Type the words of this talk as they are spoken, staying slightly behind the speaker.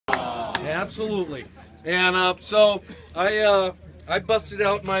Absolutely. And so I busted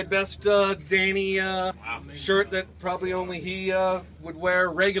out my best Danny shirt that probably only he would wear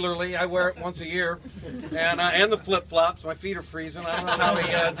regularly. I wear it once a year, and the flip flops. My feet are freezing. I don't know how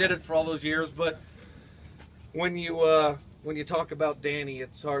he did it for all those years, but when you talk about Danny,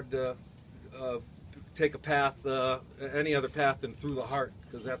 it's hard to take a path, any other path than through the heart,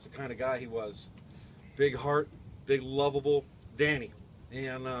 because that's the kind of guy he was. Big heart, big lovable Danny.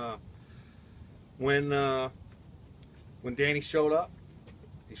 And when Danny showed up,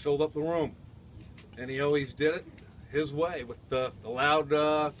 he filled up the room, and he always did it his way with the loud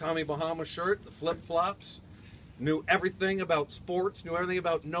Tommy Bahama shirt, the flip flops. Knew everything about sports, knew everything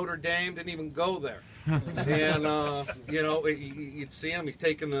about Notre Dame, didn't even go there. And you know, you'd see him. He's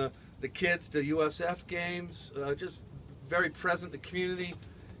taking the kids to USF games. Just very present in the community,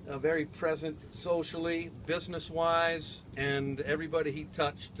 very present socially, business-wise, and everybody he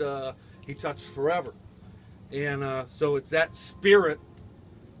touched forever. And so it's that spirit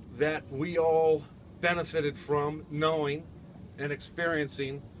that we all benefited from knowing and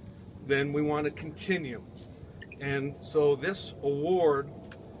experiencing. Then we want to continue. And so this award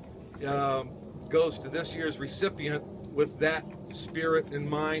goes to this year's recipient with that spirit in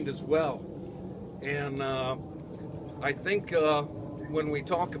mind as well. And I think when we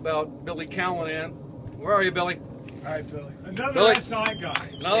talk about Billy Callanan, where are you, Billy? All right, Billy. Another SI guy.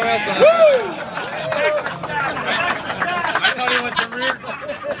 Another SI. Woo! I thought he went to rear.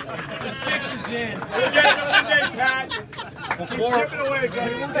 The fix is in. One day, Pat. Keep chipping away,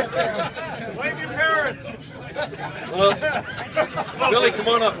 buddy. One day, Pat. Blame your parents. Well, Billy, come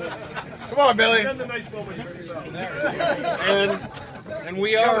on up. Come on, Billy. And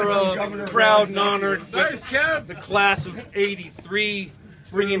we are proud and honored with the class of '83,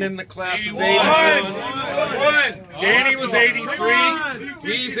 bringing in the class of '81. Danny was '83.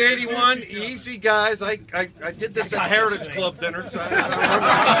 He's '81. Easy, guys. I did this at Heritage Club dinner, so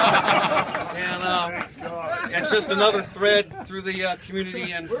and it's just another thread through the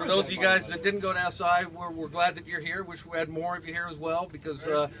community. And for those of you guys that didn't go to SI, we're glad that you're here. Wish we had more of you here as well, because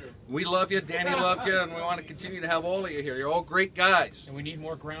we love you, Danny loved you, and we want to continue to have all of you here. You're all great guys. And we need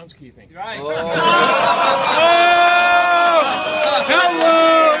more groundskeeping. Right. Oh.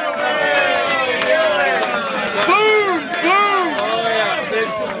 Hello! Boom! Boom! Oh,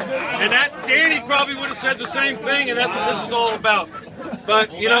 yeah. And that Danny probably would have said the same thing, and that's what this is all about.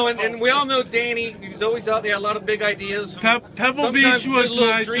 But, you know, and we all know Danny. He was always out there, a lot of big ideas. Pebble Beach was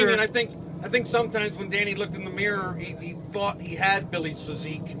nicer. Dreaming. I think sometimes when Danny looked in the mirror, he thought he had Billy's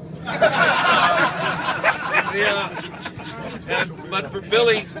physique. But for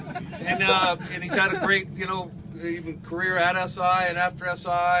Billy, and he's had a great, you know, even career at SI and after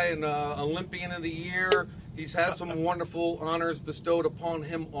SI, and Olympian of the Year. He's had some wonderful honors bestowed upon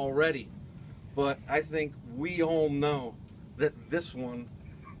him already. But I think we all know that this one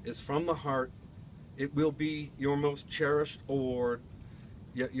is from the heart. It will be your most cherished award,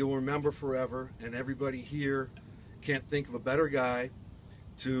 yet you'll remember forever, and everybody here can't think of a better guy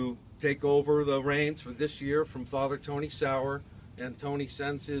to take over the reins for this year from Father Tony Sauer. And Tony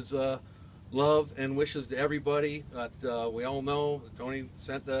sends his love and wishes to everybody that we all know. Tony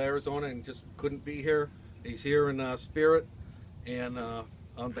sent to Arizona and just couldn't be here. He's here in spirit, and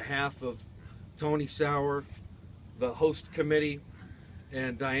on behalf of Tony Sauer, the host committee,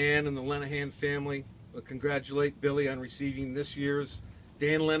 and Diane and the Linehan family, congratulate Billy on receiving this year's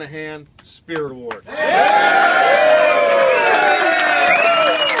Dan Linehan Spirit Award. Now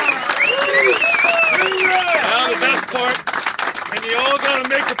the best part, and you all got to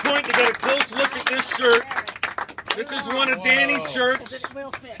make a point to get a close look at this shirt. This is one of Danny's shirts,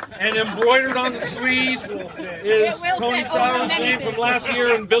 and embroidered on the sleeve is Tony Sauer's name from last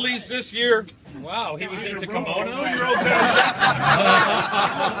year and Billy's this year. Wow, he was into kimonos?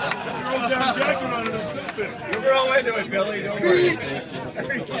 We're all into it, Billy. Don't worry.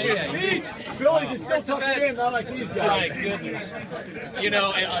 Billy can still tuck it in, not like these guys. My goodness. You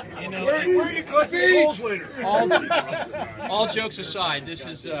know, Where are you cut the goals later? all jokes aside, this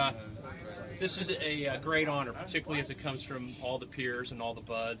is a great honor, particularly as it comes from all the peers and all the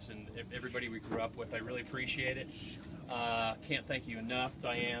buds and everybody we grew up with. I really appreciate it. Can't thank you enough,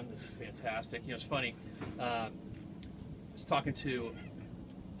 Diane. This is fantastic. You know, it's funny. I was talking to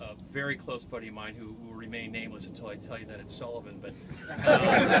a very close buddy of mine who will remain nameless until I tell you that it's Sullivan. But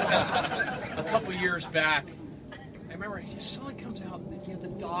a couple years back, I remember he said, Sully comes out, you know, the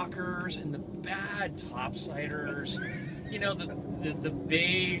Dockers and the bad topsiders, you know, the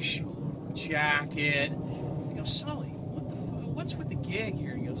beige jacket. I go, Sully, what's with the gig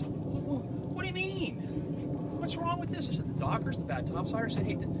here? He goes, what do you mean? what's wrong with this? I said, the dockers, the bad topsider. I said,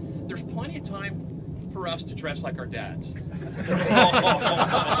 hey, there's plenty of time for us to dress like our dads.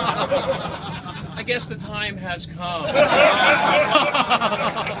 I guess the time has come.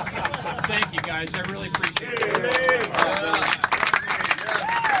 Thank you, guys. I really appreciate it.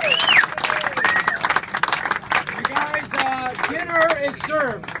 You guys, dinner is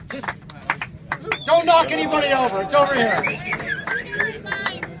served. Just don't knock anybody over. It's over here.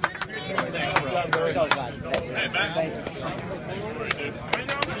 So glad. Thank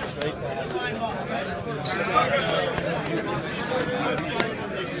you.